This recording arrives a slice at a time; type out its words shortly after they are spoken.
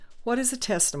What is a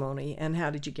testimony, and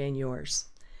how did you gain yours?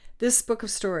 This book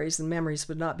of stories and memories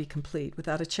would not be complete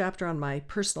without a chapter on my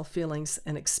personal feelings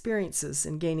and experiences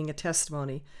in gaining a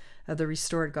testimony of the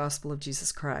restored gospel of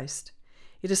Jesus Christ.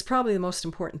 It is probably the most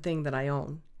important thing that I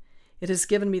own. It has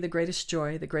given me the greatest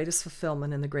joy, the greatest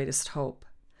fulfillment, and the greatest hope.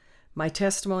 My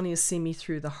testimony has seen me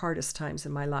through the hardest times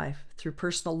in my life, through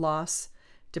personal loss,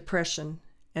 depression,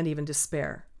 and even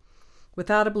despair.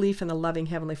 Without a belief in a loving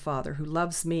Heavenly Father who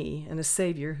loves me and a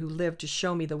Savior who lived to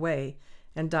show me the way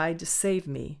and died to save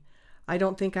me, I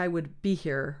don't think I would be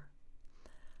here.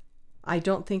 I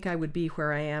don't think I would be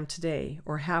where I am today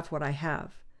or have what I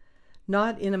have.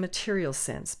 Not in a material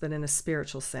sense, but in a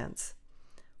spiritual sense.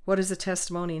 What is a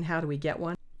testimony and how do we get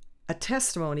one? A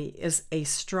testimony is a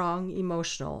strong,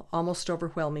 emotional, almost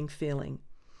overwhelming feeling.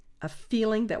 A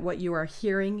feeling that what you are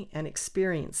hearing and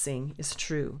experiencing is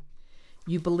true.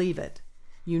 You believe it,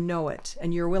 you know it,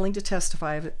 and you're willing to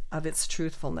testify of its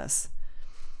truthfulness.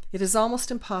 It is almost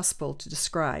impossible to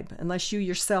describe unless you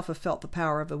yourself have felt the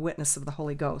power of the witness of the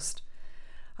Holy Ghost.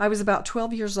 I was about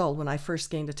 12 years old when I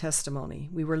first gained a testimony.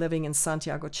 We were living in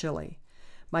Santiago, Chile.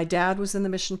 My dad was in the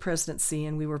mission presidency,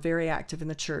 and we were very active in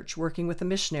the church, working with the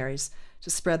missionaries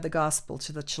to spread the gospel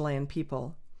to the Chilean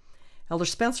people. Elder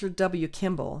Spencer W.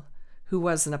 Kimball, who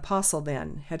was an apostle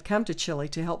then, had come to Chile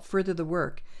to help further the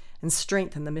work and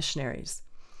strengthen the missionaries.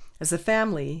 As a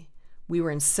family, we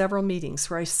were in several meetings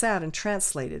where I sat and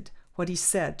translated what he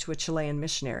said to a Chilean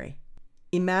missionary.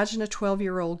 Imagine a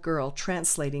 12-year-old girl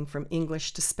translating from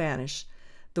English to Spanish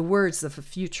the words of a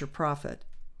future prophet.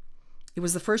 It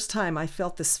was the first time I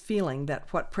felt this feeling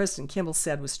that what President Kimball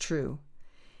said was true.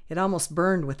 It almost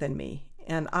burned within me,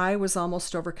 and I was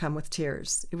almost overcome with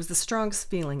tears. It was the strongest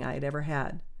feeling I had ever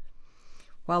had.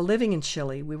 While living in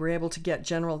Chile, we were able to get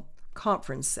general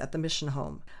conference at the mission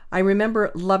home. I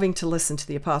remember loving to listen to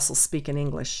the apostles speak in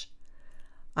English.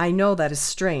 I know that is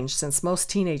strange since most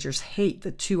teenagers hate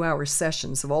the 2-hour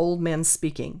sessions of old men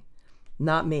speaking.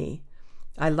 Not me.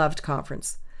 I loved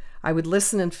conference. I would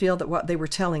listen and feel that what they were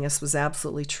telling us was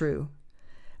absolutely true.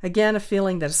 Again, a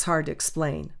feeling that is hard to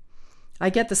explain. I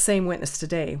get the same witness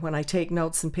today when I take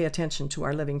notes and pay attention to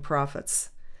our living prophets,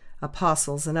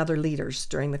 apostles, and other leaders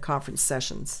during the conference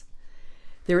sessions.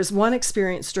 There is one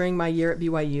experience during my year at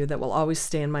BYU that will always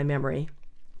stay in my memory.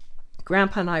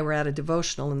 Grandpa and I were at a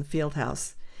devotional in the field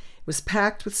house. It was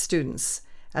packed with students,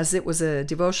 as it was a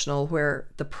devotional where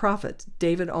the prophet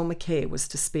David O. McKay was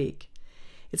to speak.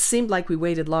 It seemed like we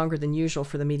waited longer than usual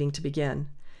for the meeting to begin.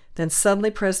 Then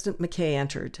suddenly President McKay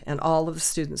entered, and all of the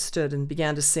students stood and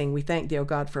began to sing, "We Thank Thee, O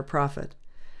God, for a Prophet."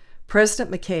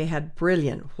 President McKay had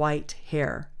brilliant white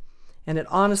hair, and it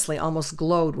honestly almost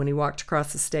glowed when he walked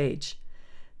across the stage.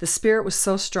 The Spirit was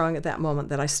so strong at that moment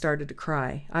that I started to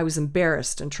cry. I was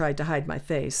embarrassed and tried to hide my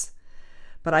face.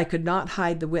 But I could not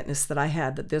hide the witness that I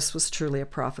had that this was truly a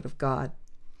prophet of God.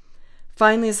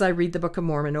 Finally, as I read the Book of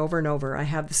Mormon over and over, I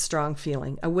have this strong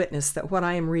feeling, a witness that what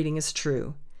I am reading is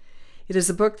true. It is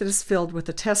a book that is filled with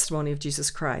the testimony of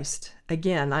Jesus Christ.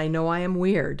 Again, I know I am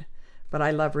weird, but I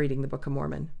love reading the Book of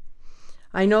Mormon.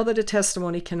 I know that a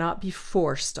testimony cannot be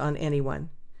forced on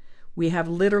anyone. We have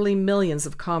literally millions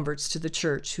of converts to the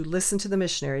church who listen to the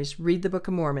missionaries, read the Book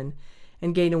of Mormon,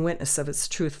 and gain a witness of its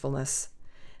truthfulness.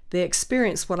 They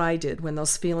experience what I did when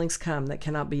those feelings come that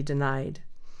cannot be denied.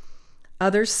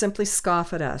 Others simply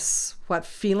scoff at us. "What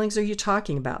feelings are you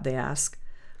talking about?" they ask.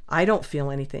 "I don't feel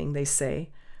anything," they say.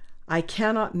 I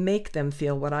cannot make them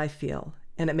feel what I feel,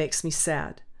 and it makes me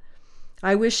sad.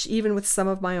 I wish even with some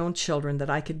of my own children that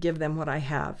I could give them what I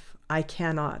have. I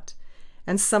cannot.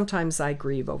 And sometimes I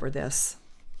grieve over this.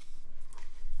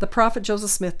 The prophet Joseph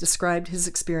Smith described his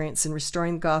experience in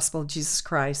restoring the gospel of Jesus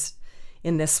Christ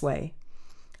in this way.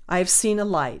 "I have seen a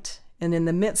light, and in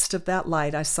the midst of that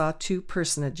light I saw 2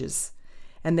 personages,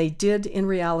 and they did in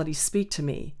reality speak to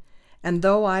me. And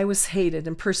though I was hated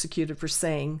and persecuted for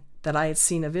saying that I had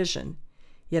seen a vision,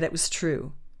 yet it was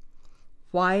true.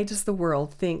 Why does the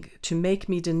world think to make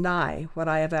me deny what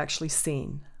I have actually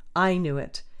seen? I knew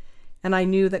it, and I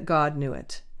knew that God knew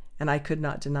it, and I could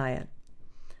not deny it.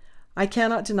 I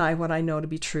cannot deny what I know to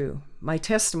be true. My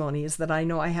testimony is that I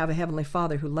know I have a Heavenly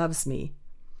Father who loves me.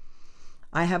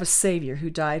 I have a Savior who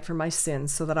died for my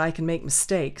sins so that I can make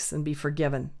mistakes and be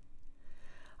forgiven.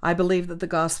 I believe that the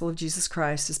gospel of Jesus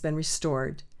Christ has been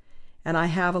restored, and I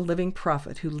have a living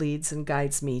prophet who leads and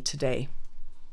guides me today."